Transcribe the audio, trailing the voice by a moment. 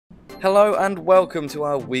Hello and welcome to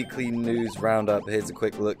our weekly news roundup. Here's a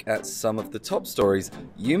quick look at some of the top stories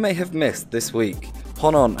you may have missed this week.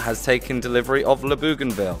 Honon has taken delivery of Le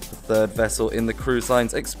Bougainville, the third vessel in the cruise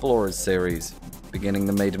line's Explorers series. Beginning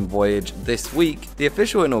the maiden voyage this week, the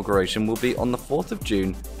official inauguration will be on the 4th of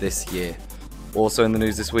June this year. Also in the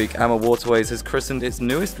news this week, AMA Waterways has christened its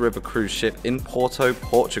newest river cruise ship in Porto,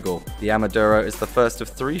 Portugal. The Amaduro is the first of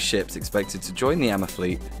 3 ships expected to join the AMA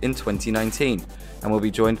fleet in 2019, and will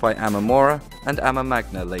be joined by AMA Mora and AMA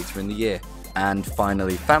Magna later in the year. And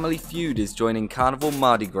finally, Family Feud is joining Carnival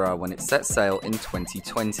Mardi Gras when it sets sail in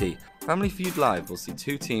 2020. Family Feud Live will see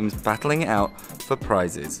 2 teams battling it out for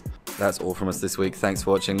prizes. That's all from us this week. Thanks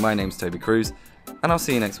for watching. My name's Toby Cruz, and I'll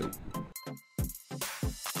see you next week.